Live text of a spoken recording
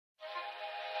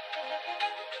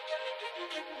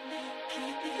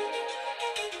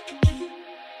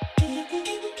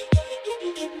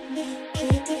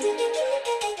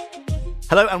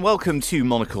Hello and welcome to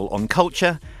Monocle on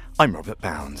Culture. I'm Robert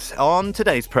Bounds. On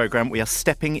today's programme, we are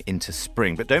stepping into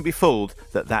spring, but don't be fooled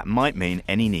that might mean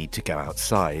any need to go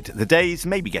outside. The days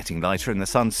may be getting lighter and the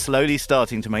sun's slowly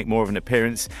starting to make more of an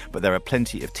appearance, but there are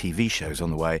plenty of TV shows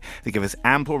on the way that give us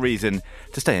ample reason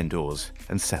to stay indoors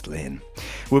and settle in.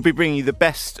 We'll be bringing you the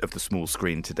best of the small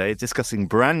screen today, discussing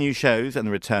brand new shows and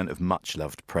the return of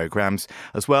much-loved programmes,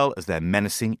 as well as their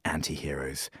menacing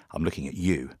anti-heroes. I'm looking at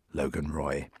you, Logan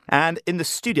Roy. And in the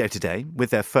studio today, with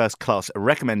their first-class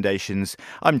recommendations,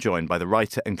 I'm joined by the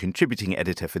writer and contributing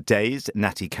editor for Dazed,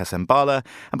 Natty Kasambala,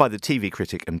 and by the TV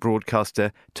critic and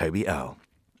broadcaster, Toby Earle.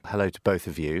 Hello to both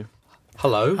of you.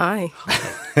 Hello. Hi.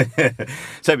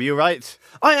 Toby, you all right?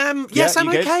 I am. Yes, Yeah, I'm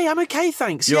you okay. good? I'm okay,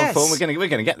 thanks. You're yes. on form. We're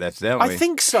going to get there today, aren't we? I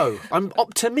think so. I'm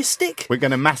optimistic. We're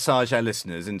going to massage our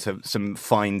listeners into some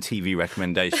fine TV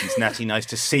recommendations. Natty, nice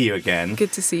to see you again.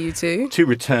 Good to see you too. Two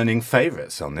returning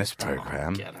favourites on this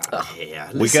programme. Get out of here.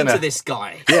 Listen to this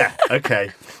guy. Yeah,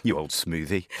 okay. You old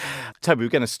smoothie. Toby, we're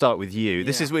going to start with you.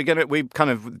 We kind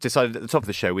of decided at the top of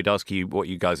the show we'd ask you what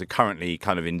you guys are currently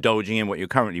kind of indulging in, what you're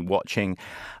currently watching.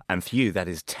 And for you, that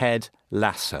is Ted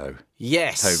Lasso.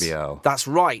 Yes. Toby Earle. That's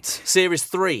right. Series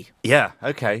 3. Yeah,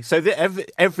 okay. So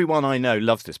everyone I know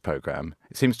loves this programme.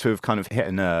 It seems to have kind of hit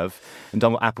a nerve and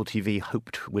done what Apple TV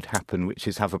hoped would happen, which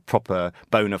is have a proper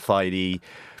bona fide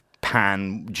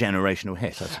pan-generational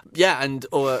hit. Yeah,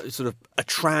 or sort of a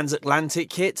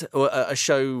transatlantic hit, or a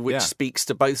show which speaks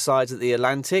to both sides of the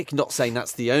Atlantic. Not saying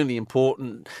that's the only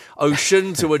important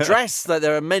ocean to address, that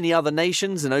there are many other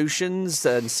nations and oceans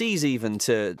and seas even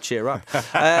to cheer up.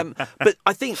 But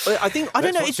I think I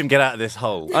don't know. Watch him get out of this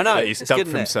hole. I know, that he's it's dug good, for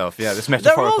isn't it? himself. Yeah, this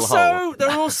metaphorical hole. There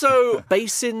are also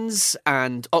basins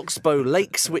and oxbow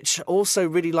lakes, which also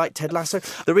really like Ted Lasso.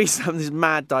 The reason I'm having this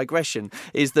mad digression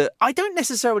is that I don't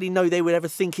necessarily know they would ever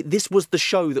think this was the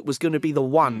show that was going to be the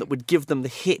one that would give them the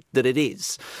hit that it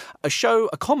is.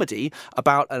 A comedy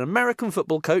about an American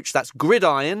football coach, that's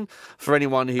Gridiron, for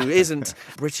anyone who isn't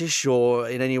British or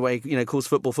in any way, calls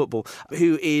football,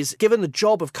 who is given the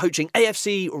job of coaching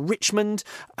AFC Richmond,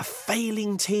 a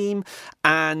failing team,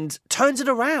 and turns it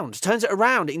around.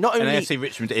 Not only AFC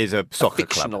Richmond is a soccer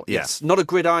club. Yeah. It's not a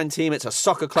Gridiron team, it's a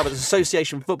soccer club, it's an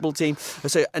association football team,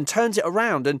 and turns it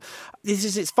around. And this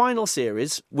is its final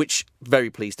series, which very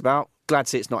pleased about. Glad to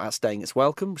see it's not outstaying its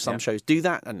welcome. Some shows do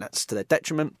that, and that's to their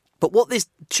detriment. But what this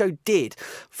show did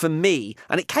for me,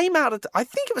 and it came out, I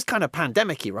think it was kind of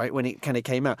pandemic-y, right, when it kind of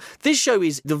came out. This show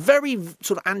is the very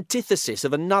sort of antithesis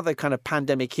of another kind of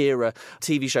pandemic-era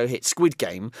TV show hit, Squid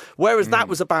Game, whereas that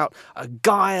was about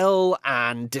guile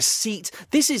and deceit.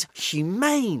 This is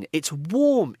humane, it's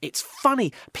warm, it's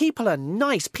funny, people are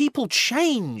nice, people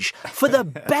change for the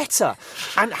better.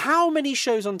 And how many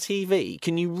shows on TV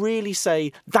can you really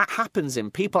say that happens in?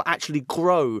 People actually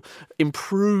grow,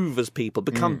 improve as people,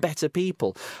 become better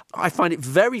people. I find it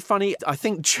very funny. I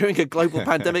think during a global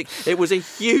pandemic, it was a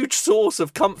huge source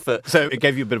of comfort. So it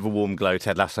gave you a bit of a warm glow,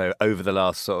 Ted Lasso, over the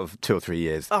last sort of 2 or 3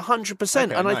 years. 100%.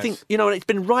 Okay, and nice. I think, it's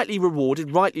been rightly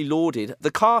rewarded, rightly lauded.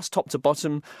 The cast, top to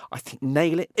bottom, I think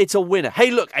nail it. It's a winner.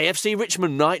 Hey, look, AFC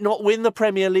Richmond might not win the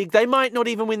Premier League. They might not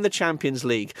even win the Champions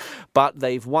League. But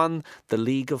they've won the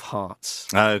League of Hearts.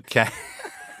 Okay.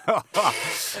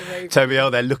 Toby Earle,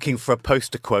 they're looking for a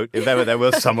poster quote, if ever there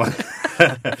was someone.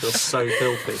 I feel so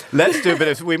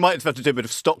filthy. We might have to do a bit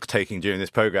of stock taking during this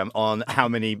programme on how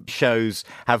many shows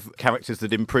have characters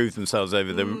that improve themselves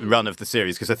over the run of the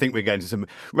series, because I think we're going to some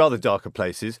rather darker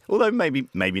places, although maybe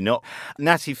not.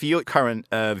 Natty, for your current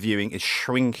viewing is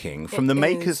Shrinking, from the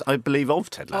makers, I believe, of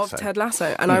Ted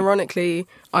Lasso. And ironically,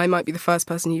 I might be the first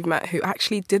person you've met who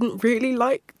actually didn't really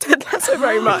like Ted Lasso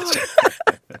very much.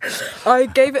 I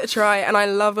gave it a try, and I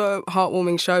love a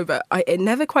heartwarming show, but it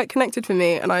never quite connected for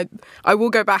me, and I will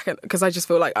go back because I just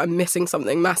feel like I'm missing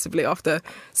something massively after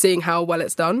seeing how well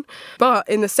it's done. But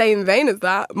in the same vein as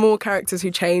that, more characters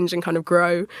who change and kind of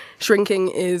grow. Shrinking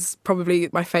is probably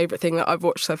my favourite thing that I've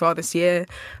watched so far this year.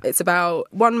 It's about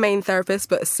one main therapist,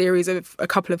 but a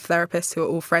couple of therapists who are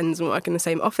all friends and work in the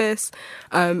same office.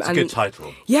 It's a good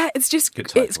title. Yeah,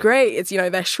 it's great. It's,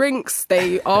 they're shrinks,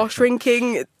 they are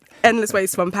shrinking. Endless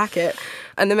ways to unpack it.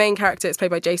 And the main character is played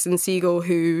by Jason Segel,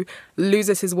 who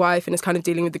loses his wife and is kind of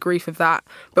dealing with the grief of that.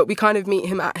 But we kind of meet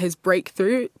him at his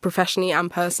breakthrough, professionally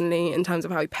and personally, in terms of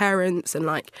how he parents and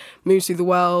moves through the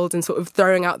world and sort of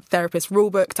throwing out the therapist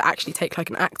rulebook to actually take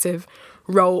an active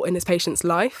role in his patient's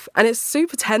life. And it's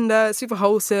super tender, super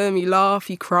wholesome. You laugh,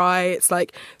 you cry. It's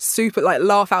like super like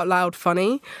laugh out loud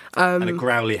funny. And a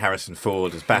growly Harrison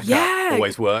Ford as backup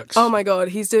always works. Oh my God,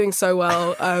 he's doing so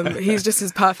well. He's just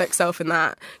his perfect self in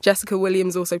that. Jessica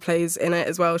Williams also plays in it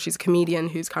as well. She's a comedian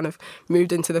who's kind of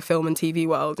moved into the film and TV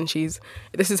world, and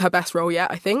this is her best role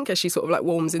yet, I think, as she sort of like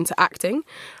warms into acting.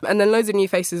 And then loads of new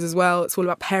faces as well. It's all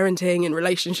about parenting and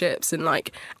relationships and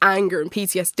like anger and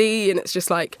PTSD, and it's just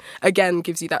like, again,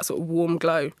 gives you that sort of warm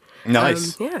glow.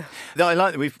 Nice. Yeah. I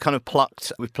like that we've kind of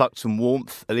plucked some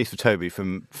warmth, at least for Toby,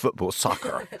 from football,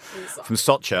 soccer, from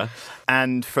Socha,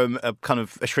 and from a kind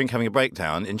of a shrink having a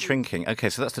breakdown in shrinking. Okay,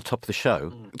 so that's the top of the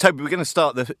show. Toby, we're going to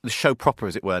start the show proper,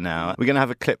 as it were, now. We're going to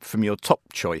have a clip from your top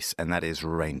choice, and that is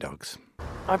Rain Dogs.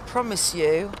 I promise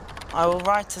you, I will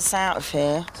write us out of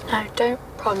here. No,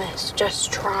 don't promise,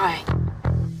 just try.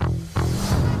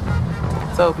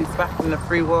 Toby's back in the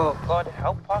free world. God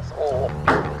help us all.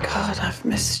 God, I've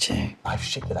missed you. Life's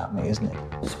shit without me, isn't it?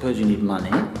 I suppose you need money.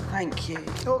 Thank you.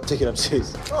 Oh, take it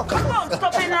upstairs. Oh, come on,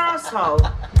 stop being an asshole.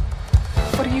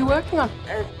 What are you working on?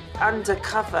 An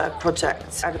undercover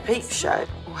project at a peep show.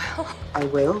 Well, I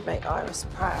will make Iris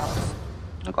proud.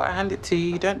 I've got to hand it to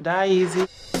you. You don't die easy.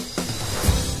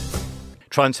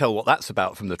 Try and tell what that's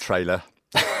about from the trailer.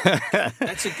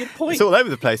 That's a good point. It's all over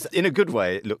the place. In a good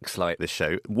way, it looks like this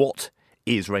show. What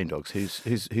is Rain Dogs?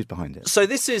 Who's behind it? So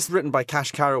this is written by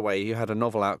Cash Carraway, who had a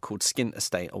novel out called Skint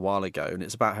Estate a while ago, and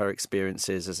it's about her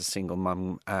experiences as a single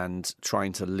mum and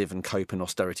trying to live and cope in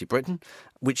austerity Britain,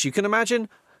 which you can imagine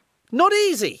not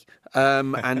easy,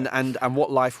 and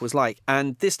what life was like.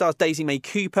 And this stars Daisy May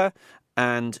Cooper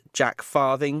and Jack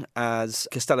Farthing as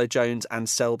Costello Jones and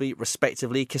Selby,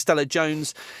 respectively. Costello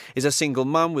Jones is a single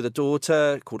mum with a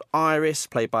daughter called Iris,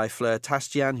 played by Fleur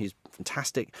Tastian, who's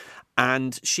fantastic.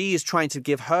 And she is trying to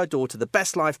give her daughter the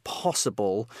best life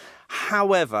possible.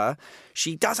 However,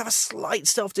 she does have a slight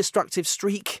self-destructive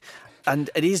streak. And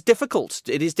it is difficult.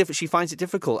 It is difficult. She finds it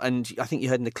difficult. And I think you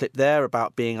heard in the clip there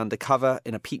about being undercover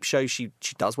in a peep show. She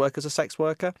does work as a sex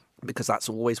worker, because that's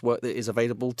always work that is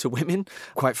available to women,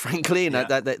 quite frankly, and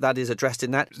that is addressed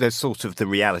in that. There's sort of the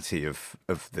reality of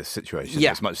the situation.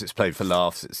 Yeah. As much as it's played for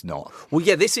laughs, it's not. Well,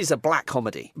 yeah, this is a black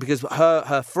comedy, because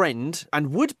her friend,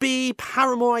 and would be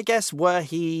paramour, I guess, were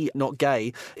he not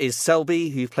gay, is Selby,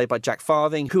 who's played by Jack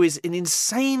Farthing, who is an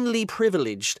insanely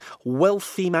privileged,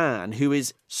 wealthy man who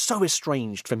is so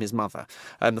estranged from his mother.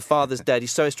 The father's dead.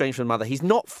 He's so estranged from the mother. He's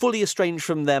not fully estranged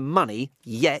from their money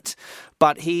yet,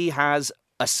 but he has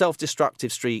a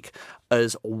self-destructive streak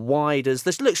as wide as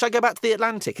this. Look, should I go back to the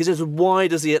Atlantic? He's as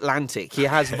wide as the Atlantic. He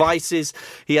has vices.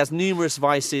 He has numerous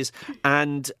vices,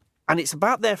 and it's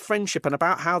about their friendship and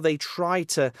about how they try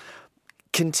to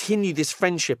continue this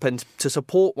friendship and to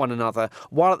support one another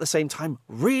while at the same time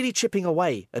really chipping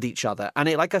away at each other. And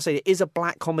it, like I say, it is a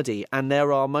black comedy, and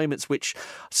there are moments which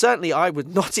certainly I was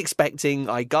not expecting.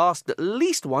 I gasped at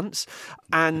least once,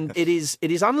 and it is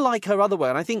unlike her other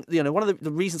work. And I think, you know, one of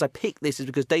the reasons I picked this is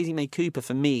because Daisy May Cooper,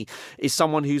 for me, is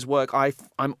someone whose work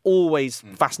I'm always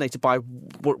fascinated by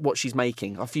what she's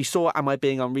making. If you saw Am I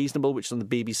Being Unreasonable, which is on the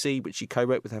BBC, which she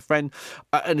co-wrote with her friend,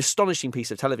 an astonishing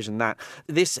piece of television. That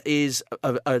this is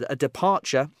a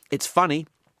departure. It's funny,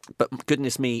 but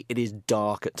goodness me, it is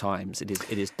dark at times. It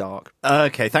is dark.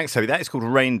 Okay, thanks, Toby. That is called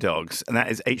Rain Dogs, and that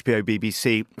is HBO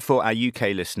BBC. For our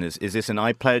UK listeners, is this an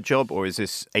iPlayer job, or is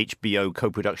this HBO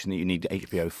co-production that you need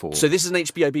HBO for? So this is an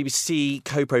HBO BBC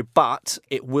co-pro, but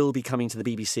it will be coming to the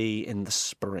BBC in the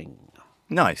spring.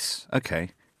 Nice.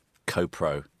 Okay.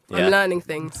 Co-pro. I'm learning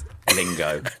things.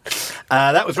 Lingo.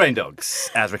 That was Rain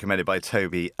Dogs, as recommended by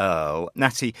Toby Earl.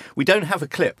 Natty, we don't have a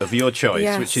clip of your choice,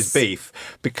 Yes. which is Beef,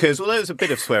 because although there's a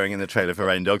bit of swearing in the trailer for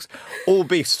Rain Dogs, all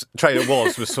Beef's trailer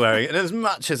was swearing, and as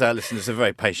much as our listeners are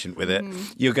very patient with it,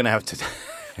 you're going to have to...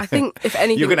 I think, if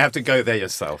anything... You're going to have to go there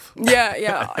yourself.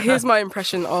 Yeah. Here's my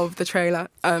impression of the trailer.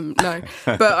 No.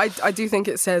 But I do think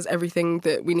it says everything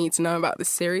that we need to know about this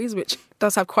series, which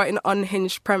does have quite an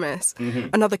unhinged premise. Mm-hmm.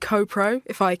 Another co-pro,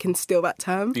 if I can steal that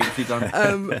term. Beautifully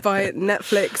done. By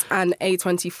Netflix and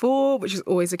A24, which is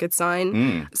always a good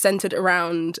sign. Centred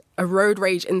around a road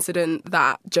rage incident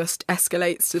that just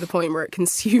escalates to the point where it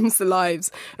consumes the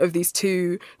lives of these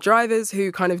two drivers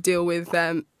who kind of deal with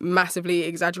their massively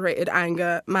exaggerated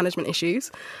anger management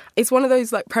issues. It's one of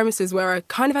those like premises where I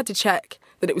kind of had to check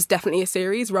that it was definitely a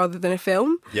series rather than a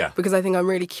film. Yeah. Because I think I'm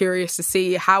really curious to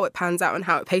see how it pans out and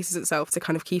how it paces itself to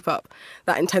kind of keep up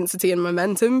that intensity and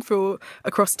momentum for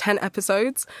across 10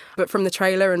 episodes. But from the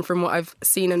trailer and from what I've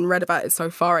seen and read about it so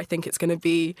far, I think it's going to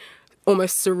be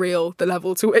almost surreal, the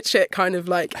level to which it kind of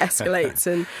like escalates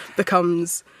and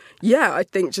becomes, Yeah, I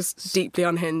think just deeply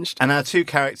unhinged. And our two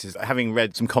characters, having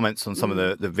read some comments on some of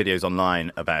the videos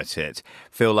online about it,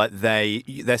 feel like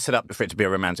they're set up for it to be a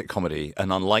romantic comedy,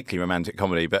 an unlikely romantic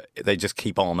comedy, but they just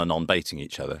keep on and on baiting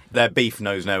each other. Their beef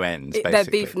knows no ends, basically. Their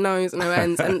beef knows no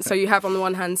ends. And so you have on the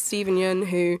one hand Steven Yeun,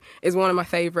 who is one of my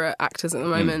favourite actors at the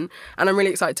moment, and I'm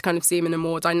really excited to kind of see him in a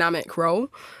more dynamic role.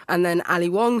 And then Ali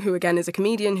Wong, who again is a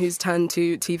comedian who's turned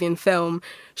to TV and film.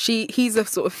 He's a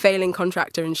sort of failing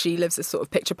contractor, and she lives this sort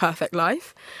of picture perfect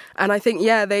life. And I think,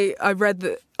 I read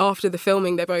that after the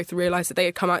filming, they both realised that they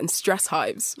had come out in stress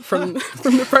hives from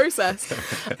the process.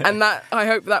 And that I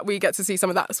hope that we get to see some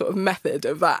of that sort of method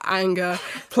of that anger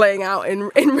playing out in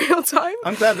real time.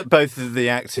 I'm glad that both of the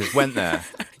actors went there.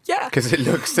 Yeah.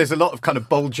 Because there's a lot of kind of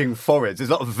bulging foreheads.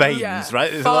 There's a lot of veins,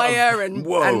 right? There's fire a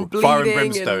lot of, and bleeding. Fire and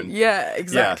brimstone. Yeah,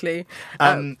 exactly.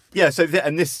 This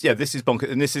is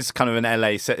bonkers. And this is kind of an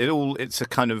LA set. It's a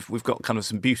kind of, we've got kind of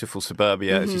some beautiful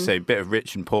suburbia, as you say, a bit of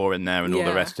rich and poor in there and all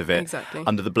the rest of it. Exactly.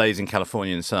 Under the blazing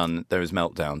Californian sun, there is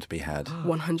meltdown to be had.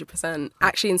 100%.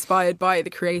 Actually inspired by the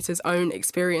creator's own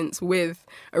experience with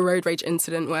a road rage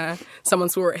incident where someone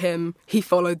swore at him, he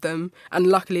followed them, and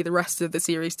luckily the rest of the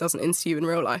series doesn't ensue in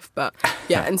real life. But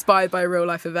yeah, inspired by a real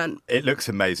life event. It looks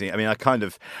amazing. I mean,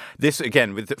 this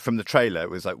again, from the trailer, it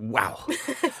was like, wow.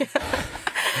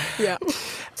 Yeah.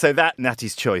 So that,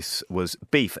 Natty's choice, was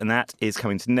Beef, and that is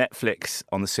coming to Netflix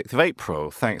on the 6th of April.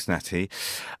 Thanks, Natty.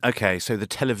 Okay, so the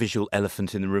televisual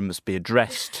elephant in the room must be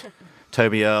addressed.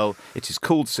 Toby Earl, it is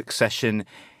called Succession.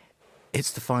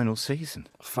 It's the final season.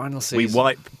 Final season.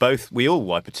 We all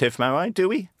wipe a tear from our eye, do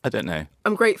we? I don't know.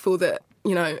 I'm grateful that,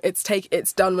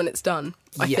 it's done when it's done.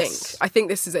 I think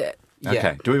this is it. Okay.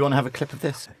 Yeah. Do we want to have a clip of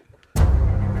this?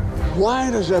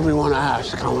 Why does everyone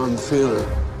ask how I'm feeling?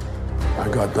 I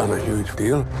got done a huge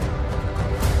deal.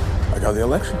 I got the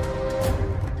election.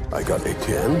 I got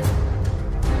ATN.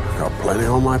 I got plenty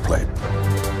on my plate.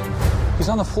 He's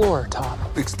on the floor, Tom.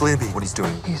 Explain to me what he's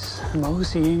doing. He's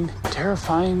moseying,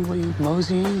 terrifyingly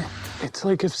moseying. It's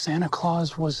like if Santa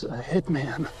Claus was a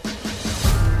hitman.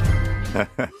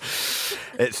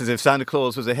 It's as if Santa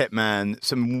Claus was a hitman.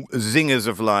 Some zingers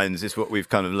of lines is what we've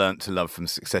kind of learnt to love from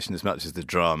Succession as much as the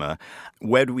drama.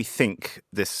 Where do we think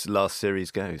this last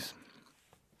series goes?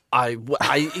 I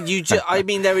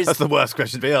mean, there is... That's the worst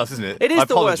question to be asked, isn't it? It is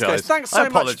the worst question. Thanks so I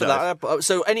much for that.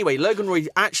 So anyway, Logan Roy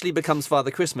actually becomes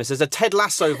Father Christmas. There's a Ted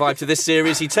Lasso vibe to this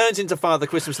series. He turns into Father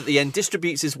Christmas at the end,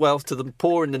 distributes his wealth to the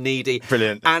poor and the needy.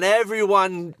 Brilliant. And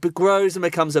everyone grows and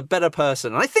becomes a better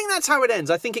person. And I think that's how it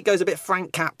ends. I think it goes a bit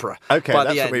Frank Capra by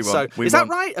that's the end. What we want. So, is that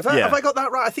right? Have I got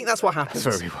that right? I think that's what happens.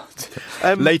 That's what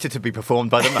we want. Later to be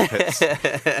performed by the Muppets.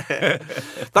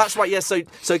 That's right, yes.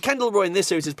 So Kendall Roy in this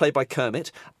series is played by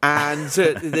Kermit, and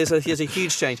there's a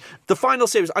huge change. The final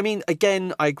series, I mean,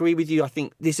 again, I agree with you. I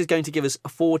think this is going to give us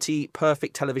 40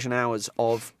 perfect television hours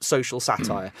of social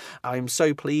satire. I'm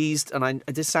so pleased, and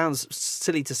this sounds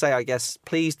silly to say, I guess,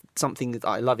 pleased, something that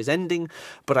I love is ending,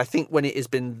 but I think when it has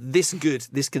been this good,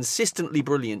 this consistently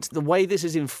brilliant, the way this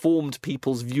has informed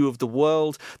people's view of the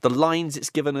world, the lines it's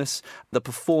given us, the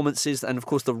performances, and of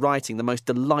course the writing, the most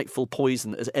delightful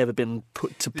poison that has ever been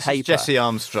put to paper. Is Jesse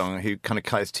Armstrong, who kind of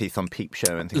cut his teeth on Peep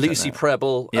Show and things Lucy like that.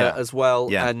 Preble as well,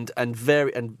 and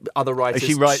other writers.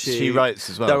 She writes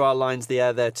as well. There are lines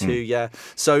there too, yeah.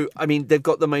 So I mean, they've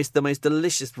got the most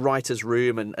delicious writers'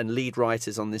 room and lead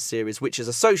writers on this series, which is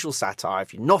a social satire,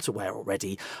 if you're not aware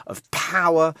already, of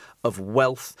power, of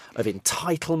wealth, of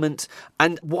entitlement.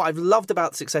 And what I've loved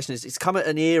about Succession is it's come at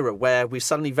an era where we're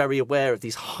suddenly very aware of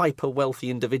these hyper wealthy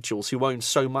individuals who own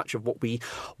so much of what we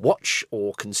watch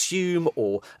or consume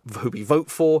or who we vote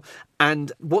for.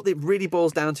 And what it really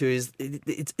boils down to is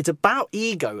it's about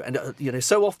ego. And,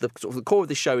 so often the core of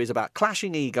this show is about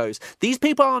clashing egos. These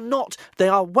people they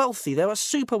are wealthy, they are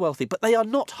super wealthy, but they are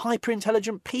not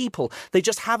hyper-intelligent people. They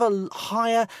just have a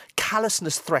higher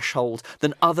callousness threshold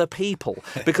than other people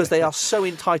because they are so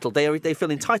entitled. They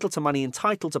feel entitled to money,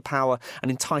 entitled to power,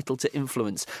 and entitled to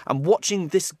influence. And watching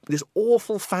this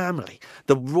awful family,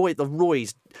 the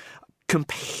Roys,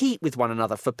 compete with one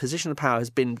another for position of power has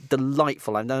been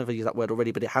delightful. I know I've used that word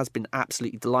already, but it has been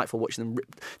absolutely delightful watching them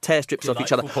tear strips off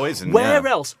each other. Poison, where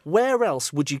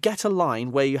else would you get a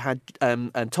line where you had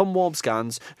Tom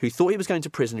Wambsgans, who thought he was going to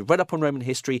prison, who read up on Roman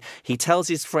history, he tells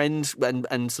his friend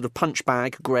and sort of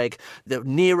punchbag Greg that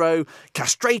Nero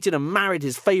castrated and married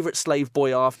his favourite slave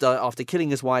boy after killing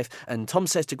his wife, and Tom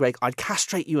says to Greg, "I'd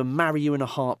castrate you and marry you in a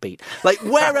heartbeat." Like,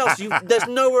 where else? There's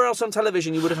nowhere else on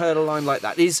television you would have heard a line like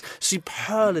that. It's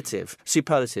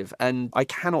superlative. And I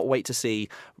cannot wait to see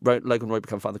Logan Roy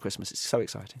become Father Christmas. It's so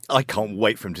exciting. I can't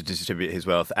wait for him to distribute his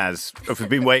wealth, as we've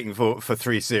been waiting for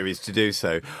 3 series to do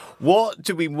so. What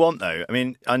do we want, though? I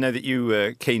mean, I know that you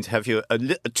were keen to have your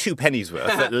 2 pennies worth,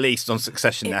 at least, on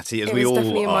Succession, Natty, as we all are. It was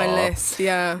definitely in my list,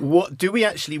 yeah. What do we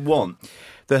actually want?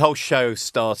 The whole show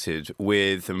started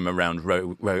with them around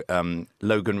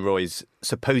Logan Roy's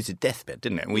supposed deathbed,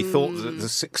 didn't it? And we thought that the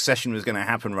succession was going to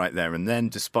happen right there. And then,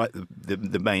 despite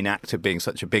the main actor being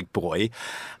such a big boy,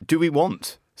 do we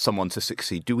want someone to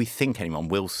succeed? Do we think anyone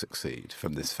will succeed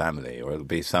from this family, or it'll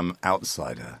be some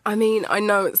outsider? I mean, I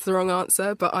know it's the wrong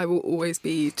answer, but I will always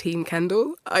be Team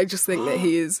Kendall. I just think that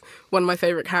he is one of my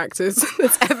favourite characters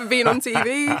that's ever been on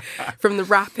TV. From the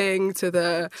rapping to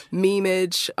the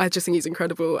memeage, I just think he's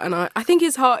incredible. And I think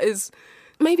his heart is...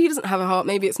 Maybe he doesn't have a heart,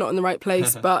 maybe it's not in the right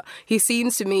place, but he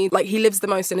seems to me like he lives the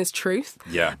most in his truth.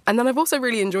 Yeah. And then I've also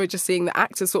really enjoyed just seeing the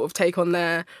actors sort of take on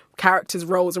their characters'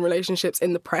 roles and relationships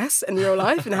in the press in real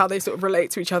life and how they sort of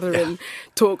relate to each other and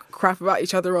talk crap about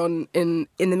each other in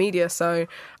the media. So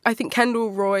I think Kendall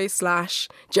Roy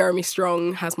 / Jeremy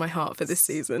Strong has my heart for this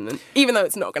season, and even though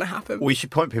it's not going to happen. We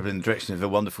should point people in the direction of a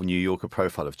wonderful New Yorker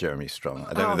profile of Jeremy Strong.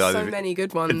 I don't know so many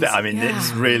good ones. I mean,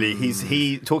 it's really,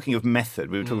 he talking of method,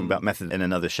 we were talking about method in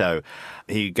another show.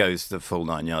 He goes the full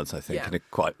 9 yards, I think, in a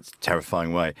quite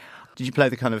terrifying way. Did you play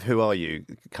the kind of "Who are you"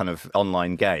 kind of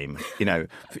online game? You know,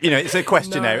 it's a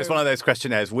questionnaire. No. It's one of those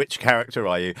questionnaires. Which character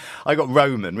are you? I got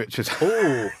Roman, which was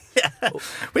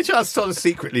which I was sort of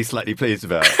secretly slightly pleased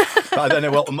about. But I don't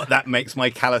know what that makes my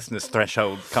callousness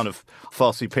threshold kind of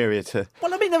far superior to.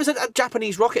 Well, I mean, there was a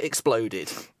Japanese rocket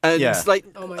exploded, and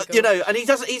oh my gosh. and he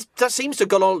just seems to have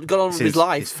gone on with his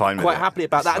life quite happily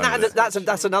about that. And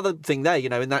that's another thing there,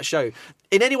 in that show.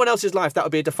 In anyone else's life, that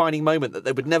would be a defining moment that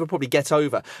they would never probably get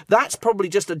over. That's probably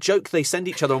just a joke they send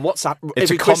each other on WhatsApp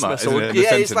every Christmas.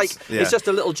 It's just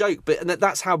a little joke, but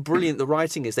that's how brilliant the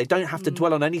writing is. They don't have to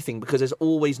dwell on anything because there's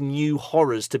always new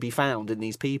horrors to be found in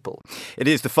these people. It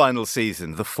is the final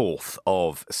season, the 4th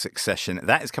of Succession.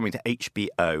 That is coming to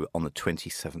HBO on the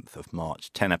 27th of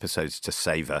March. 10 episodes to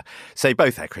savour. Say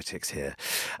both our critics here.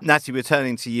 Natty, we're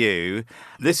turning to you.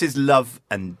 This is Love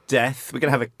and Death. We're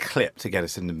going to have a clip to get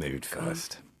us in the mood first.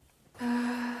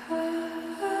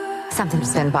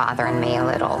 Something's been bothering me a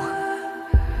little.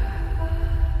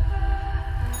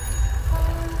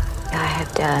 I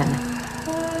have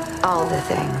done all the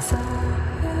things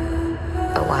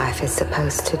a wife is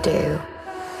supposed to do.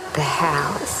 The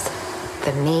house,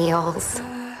 the meals.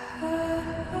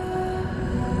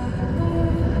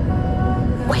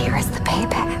 Where is the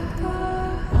payback?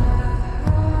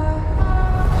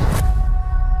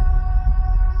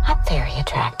 I'm very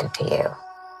attracted to you.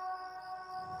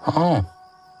 Oh.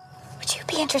 Would you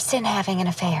be interested in having an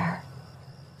affair?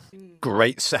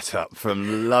 Great setup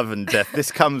from Love and Death.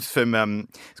 This comes from,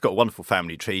 it's got a wonderful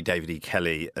family tree, David E.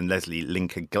 Kelly and Leslie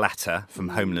Linka Glatter from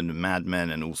Homeland and Mad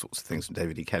Men and all sorts of things from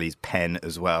David E. Kelly's pen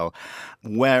as well.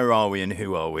 Where are we and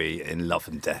who are we in Love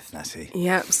and Death, Natty?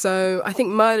 Yeah, so I think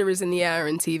murder is in the air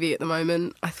in TV at the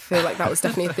moment. I feel like that was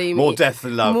definitely a theme. More death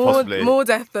than love, possibly. More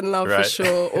death than love, right. For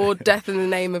sure, or death in the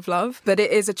name of love. But it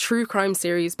is a true crime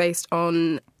series based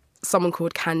on someone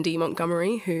called Candy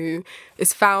Montgomery, who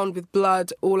is found with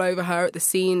blood all over her at the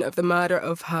scene of the murder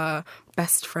of her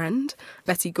best friend,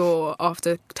 Betty Gore,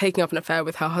 after taking up an affair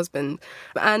with her husband.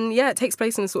 And yeah, it takes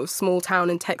place in a sort of small town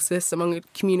in Texas among a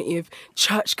community of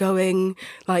church-going,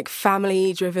 like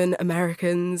family-driven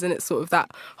Americans, and it's sort of that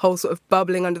whole sort of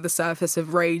bubbling under the surface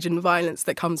of rage and violence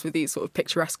that comes with these sort of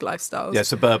picturesque lifestyles. Yeah,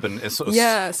 suburban. It's sort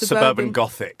of suburban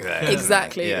gothic there.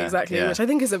 Exactly, yeah. Which I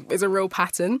think is a real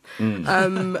pattern.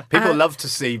 People love to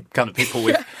see kind of people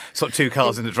with sort of 2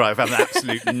 cars in the drive have an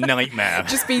absolute nightmare.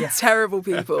 Just be terrible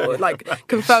people, like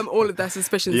confirm all of their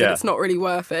suspicions that it's not really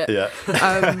worth it. Yeah.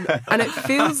 And it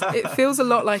feels a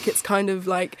lot like it's kind of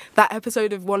like that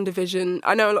episode of WandaVision.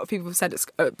 I know a lot of people have said it's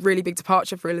a really big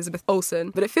departure for Elizabeth Olsen,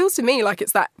 but it feels to me like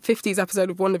it's that 50s episode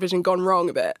of WandaVision gone wrong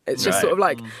a bit. It's just sort of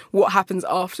like what happens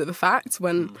after the fact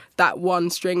when that one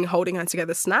string holding her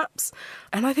together snaps.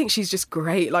 And I think she's just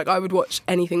great. Like, I would watch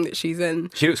anything that she's in.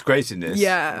 She looks great in this.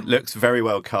 Yeah. Looks very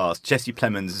well cast. Jesse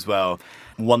Plemons as well.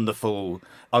 Wonderful.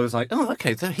 I was like, oh,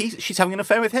 okay, so she's having an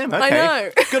affair with him. Okay. I know.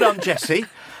 Good on Jesse.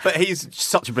 But he's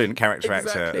such a brilliant character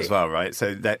actor as well, right?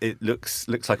 So that it looks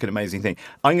like an amazing thing.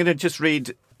 I'm going to just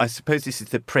read, I suppose this is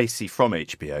the précis from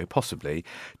HBO, possibly.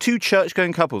 2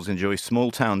 church-going couples enjoy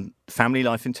small-town family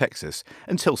life in Texas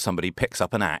until somebody picks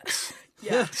up an axe.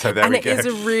 Yeah. So there and we it go. is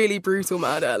a really brutal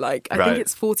murder. Like, I Right. think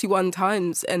it's 41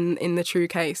 times in the true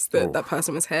case that that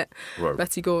person was hit, Whoa.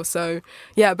 Betty Gore. So,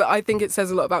 yeah, but I think it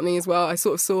says a lot about me as well. I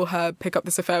sort of saw her pick up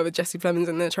this affair with Jesse Plemons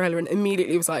in the trailer and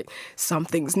immediately was like,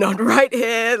 something's not right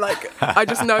here. Like, I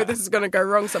just know this is going to go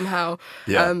wrong somehow.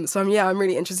 Yeah. I'm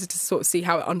really interested to sort of see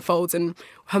how it unfolds and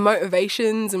her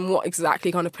motivations and what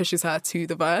exactly kind of pushes her to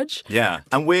the verge. Yeah.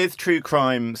 And with true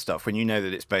crime stuff, when you know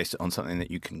that it's based on something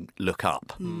that you can look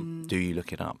up, do you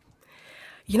look it up?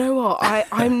 You know what?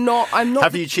 I'm not.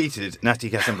 Have you cheated, Natty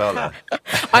Kasambala?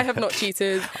 I have not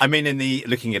cheated. I mean, in the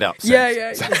looking it up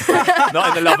sense. Yeah. Not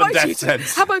in the love Have and I death cheated?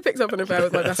 sense. Have I picked up an affair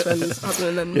with my best friend's husband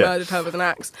and then murdered her with an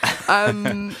axe?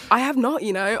 I have not,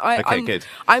 you know. I'm, good.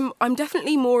 I'm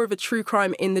definitely more of a true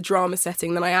crime in the drama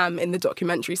setting than I am in the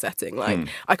documentary setting. Like,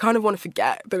 I kind of want to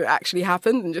forget that it actually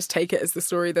happened and just take it as the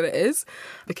story that it is,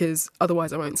 because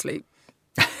otherwise I won't sleep.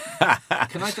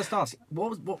 Can I just ask,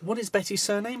 what is Betty's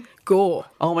surname? Gore.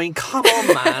 Oh, I mean, come on,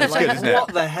 man. It's Like, good, isn't it?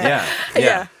 what the heck?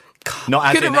 Yeah. Not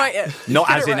as Couldn't in write it. Not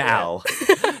as Couldn't in write Al.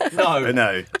 it. No.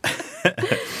 No.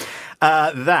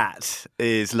 That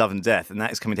is Love and Death, and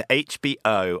that is coming to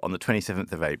HBO on the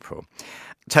 27th of April.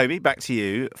 Toby, back to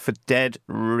you for Dead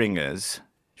Ringers.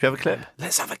 Do you have a clip?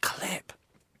 Let's have a clip.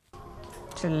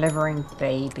 Delivering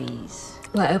babies.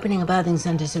 We're opening a birthing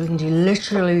centre so we can do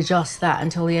literally just that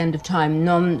until the end of time.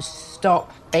 Non-stop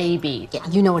baby. Yeah,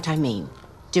 you know what I mean.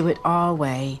 Do it our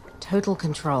way. Total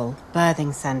control.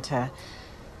 Birthing centre.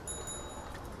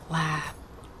 Lab.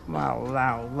 Well,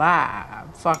 now,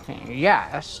 lab. Fucking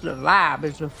yes. The lab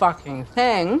is the fucking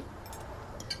thing.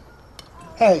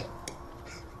 Hey,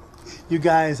 you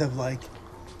guys have, like,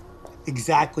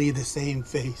 exactly the same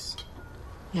face.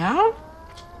 Yeah?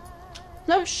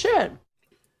 No shit.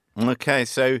 Okay,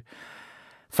 so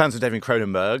fans of David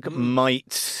Cronenberg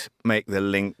might make the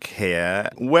link here.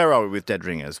 Where are we with Dead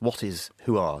Ringers?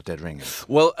 Who are Dead Ringers?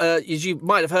 Well, as you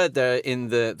might have heard there in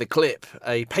the clip,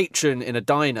 a patron in a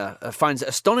diner finds it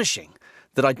astonishing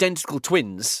that identical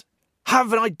twins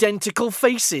have identical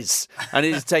faces. And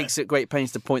it takes great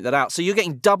pains to point that out. So you're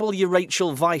getting double your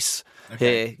Rachel Weisz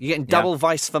here. You're getting double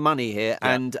Weisz for money here.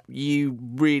 Yeah. And you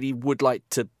really would like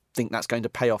to think that's going to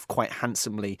pay off quite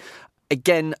handsomely.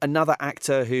 Again, another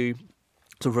actor who,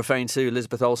 sort of referring to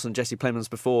Elizabeth Olsen, Jesse Plemons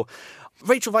before,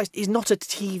 Rachel Weisz is not a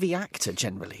TV actor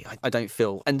generally, I don't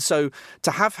feel. And so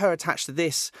to have her attached to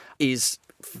this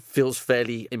feels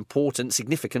fairly important,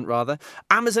 significant rather.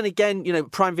 Amazon, again,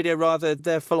 Prime Video rather,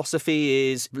 their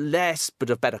philosophy is less but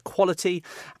of better quality.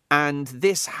 And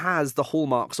this has the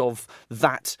hallmarks of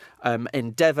that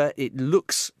endeavour. It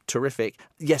looks terrific.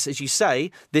 Yes, as you say,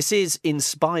 this is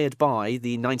inspired by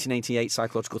the 1988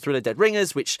 psychological thriller Dead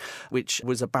Ringers, which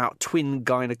was about twin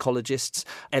gynecologists,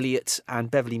 Elliot and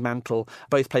Beverly Mantle,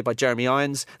 both played by Jeremy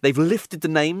Irons. They've lifted the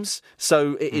names,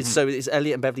 so it is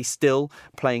Elliot and Beverly still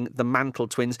playing the Mantle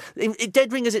twins.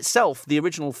 Dead Ringers itself, the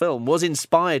original film, was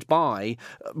inspired by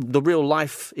the real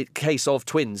life case of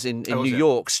twins in New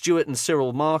York, Stuart and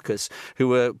Cyril Marcus, who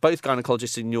were both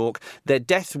gynecologists in New York. Their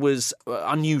death was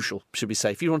unusual, should we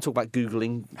say. If you want to talk about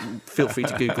Googling, feel free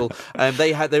to Google.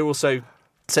 They were also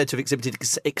said to have exhibited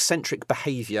eccentric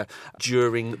behaviour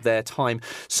during their time.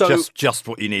 So just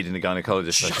what you need in a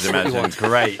gynaecologist, I should imagine.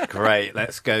 Great.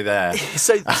 Let's go there.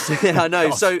 I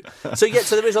know. So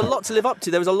there is a lot to live up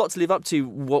to. There was a lot to live up to.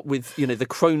 What with the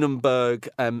Cronenberg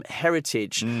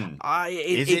heritage.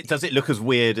 Does it look as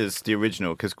weird as the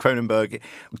original? Because Cronenberg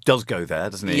does go there,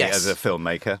 doesn't he? Yes. As a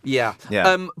filmmaker. Yeah.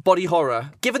 Body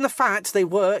horror. Given the fact they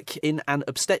work in an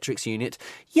obstetrics unit,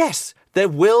 yes, there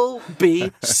will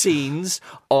be scenes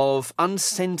of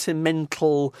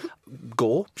unsentimental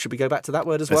gore. Should we go back to that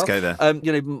word as well? Let's go there.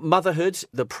 Motherhood,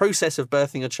 the process of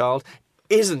birthing a child,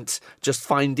 isn't just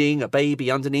finding a baby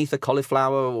underneath a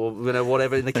cauliflower or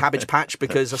whatever in the cabbage patch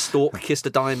because a stork kissed a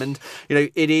diamond.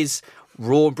 It is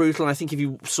raw and brutal. And I think if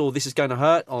you saw This Is Going to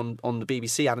Hurt on the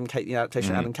BBC, the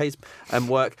adaptation of Adam Kay's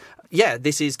work, yeah,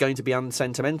 this is going to be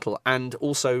unsentimental. And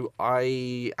also,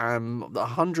 I am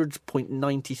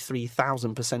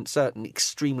 100.93,000% certain,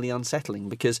 extremely unsettling,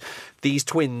 because these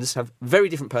twins have very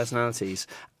different personalities,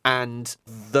 and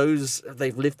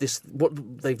they've lived this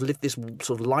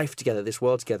sort of life together, this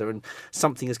world together, and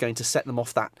something is going to set them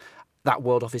off that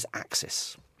world off its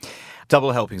axis.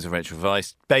 Double helpings of Rachel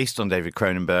Weisz, based on David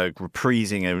Cronenberg,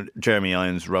 reprising a Jeremy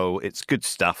Irons role. It's good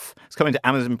stuff. It's coming to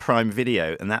Amazon Prime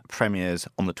Video, and that premieres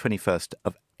on the 21st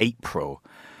of April.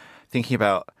 Thinking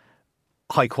about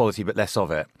high quality but less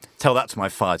of it. Tell that to my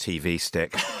Fire TV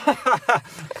stick.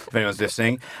 If anyone's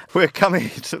listening. We're coming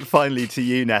finally to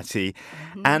you, Natty.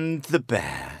 And the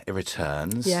bear, it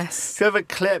returns. Yes. Do you have a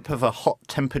clip of a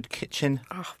hot-tempered kitchen?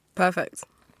 Oh, perfect.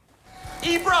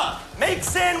 Ibra, make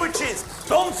sandwiches.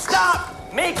 Don't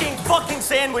stop making fucking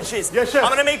sandwiches. Yes, chef. I'm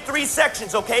gonna make 3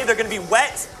 sections, okay? They're gonna be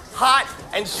wet, hot,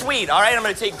 and sweet, all right? I'm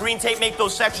gonna take green tape, make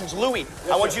those sections. Louis,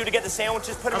 I want you to get the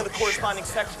sandwiches, put them in the corresponding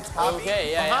sections. Copy?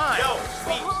 Okay, yeah. Yo,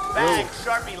 sweet, bag,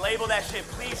 Sharpie, label that shit,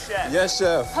 please, chef. Yes,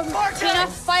 chef. Tina,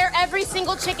 fire every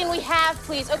single chicken we have,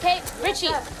 please, okay? Richie,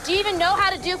 do you even know how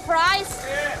to do fries?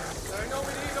 Yes, I know we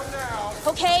need them now.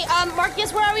 Okay,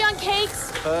 Marcus, where are we on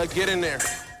cakes? Get in there.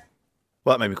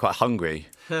 Well, that made me quite hungry.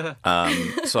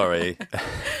 Sorry.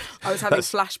 I was having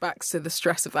flashbacks to the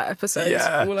stress of that episode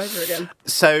all over again.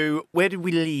 So, where did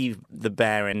we leave the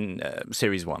bear in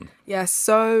series 1? Yeah,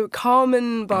 so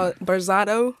Carmen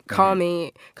Barzado,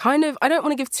 Carmi, kind of, I don't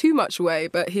want to give too much away,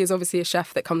 but he is obviously a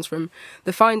chef that comes from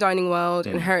the fine dining world,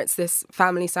 inherits this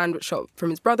family sandwich shop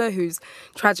from his brother who's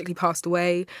tragically passed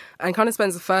away, and kind of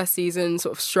spends the first season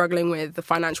sort of struggling with the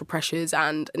financial pressures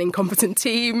and an incompetent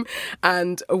team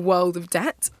and a world of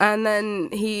debt. And then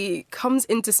he comes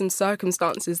into some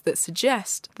circumstances that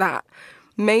suggest that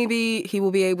maybe he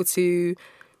will be able to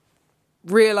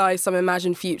realise some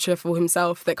imagined future for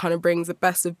himself that kind of brings the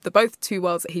best of the both two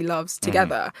worlds that he loves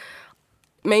together.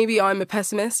 Maybe I'm a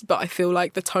pessimist, but I feel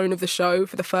like the tone of the show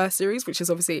for the first series, which is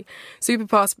obviously super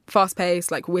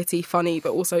fast-paced, like witty, funny,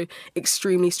 but also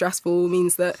extremely stressful,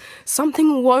 means that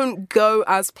something won't go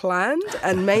as planned,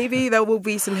 and maybe there will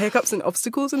be some hiccups and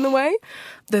obstacles in the way.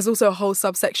 There's also a whole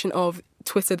subsection of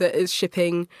Twitter that is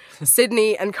shipping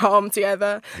Sydney and Calm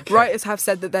together. Okay. Writers have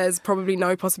said that there's probably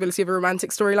no possibility of a romantic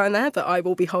storyline there, but I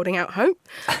will be holding out hope.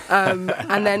 And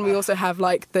then we also have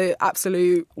like the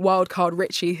absolute wild card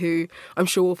Richie, who I'm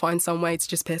sure will find some way to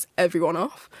just piss everyone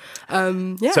off.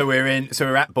 So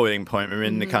we're at boiling point. We're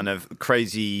in the kind of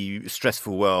crazy,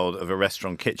 stressful world of a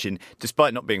restaurant kitchen.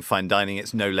 Despite not being fine dining,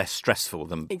 it's no less stressful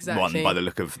than one by the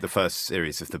look of the first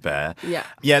series of The Bear.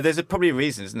 Yeah. There's probably a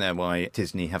reason, isn't there, why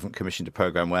Disney haven't commissioned a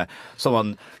program where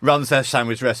someone runs their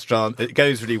sandwich restaurant, it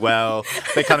goes really well,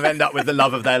 they kind of end up with the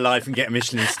love of their life and get a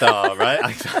Michelin star,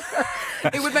 right?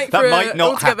 It would make for an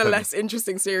altogether less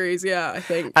interesting series, I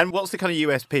think. And what's the kind of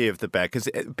USP of The Bear? Because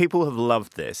people have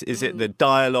loved this. Is it the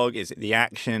dialogue? Is it the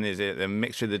action? Is it a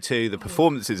mixture of the two? The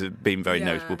performances have been very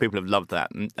notable. People have loved that.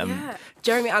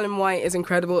 Jeremy Allen White is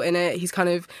incredible in it. He's kind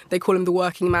of, they call him the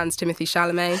working man's Timothée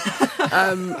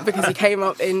Chalamet because he came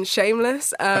up in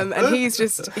Shameless. And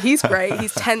he's great.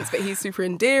 He's tense, but he's super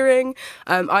endearing.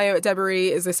 Ayo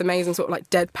Edebiri is this amazing sort of like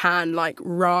deadpan, like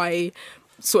wry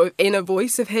sort of inner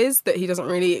voice of his that he doesn't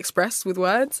really express with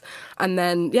words. And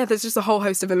then, there's just a whole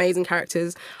host of amazing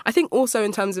characters. I think also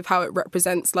in terms of how it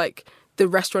represents like the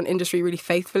restaurant industry really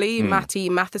faithfully. Matty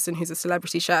Matheson, who's a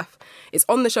celebrity chef, is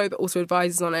on the show but also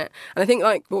advises on it. And I think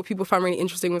like what people found really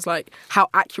interesting was like how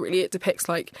accurately it depicts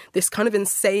like this kind of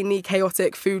insanely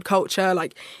chaotic food culture,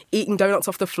 like eating donuts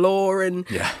off the floor and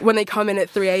when they come in at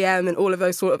 3 a.m. and all of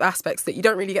those sort of aspects that you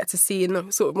don't really get to see in the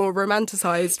sort of more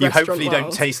romanticised restaurant hopefully world.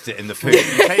 Don't taste it in the food.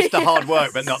 You taste the hard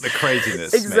work but not the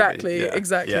craziness. Exactly.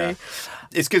 Yeah.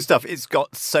 It's good stuff. It's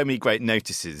got so many great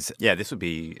notices. Yeah, this would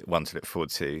be one to look forward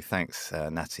to. Thanks,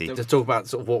 Natty. To talk about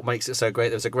sort of what makes it so great,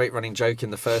 there was a great running joke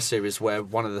in the first series where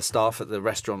one of the staff at the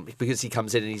restaurant, because he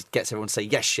comes in and he gets everyone to say,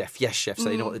 yes, chef, so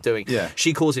they know what they're doing. Yeah.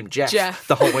 She calls him Jeff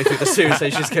the whole way through the series, so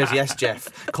she just goes, yes, Jeff,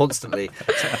 constantly.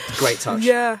 Great touch.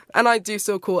 Yeah, and I do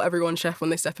still call everyone chef when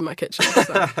they step in my kitchen.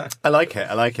 So. I like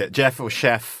it. Jeff or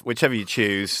chef, whichever you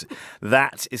choose.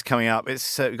 That is coming up.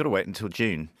 It's we've got to wait until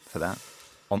June for that.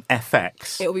 On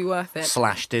FX. It'll be worth it.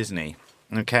 /Disney.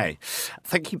 Okay.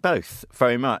 Thank you both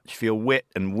very much for your wit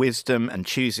and wisdom and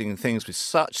choosing things with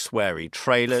such sweary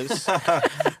trailers.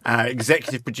 Our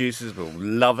executive producers will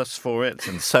love us for it,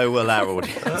 and so will our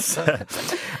audience.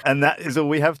 And that is all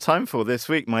we have time for this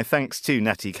week. My thanks to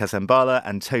Natty Kazambala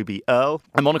and Toby Earle.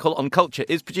 A Monocle on Culture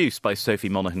is produced by Sophie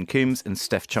Monaghan-Coombs and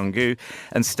Steph Chungu,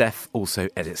 and Steph also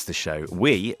edits the show.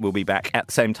 We will be back at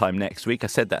the same time next week. I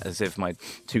said that as if my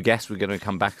two guests were going to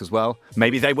come back as well.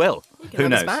 Maybe they will. Who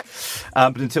knows?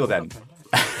 But until then...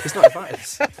 It's not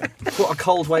advice. What a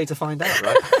cold way to find out,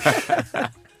 right?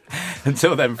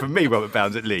 Until then, from me, Robert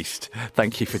Bounds, at least,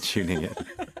 thank you for tuning in.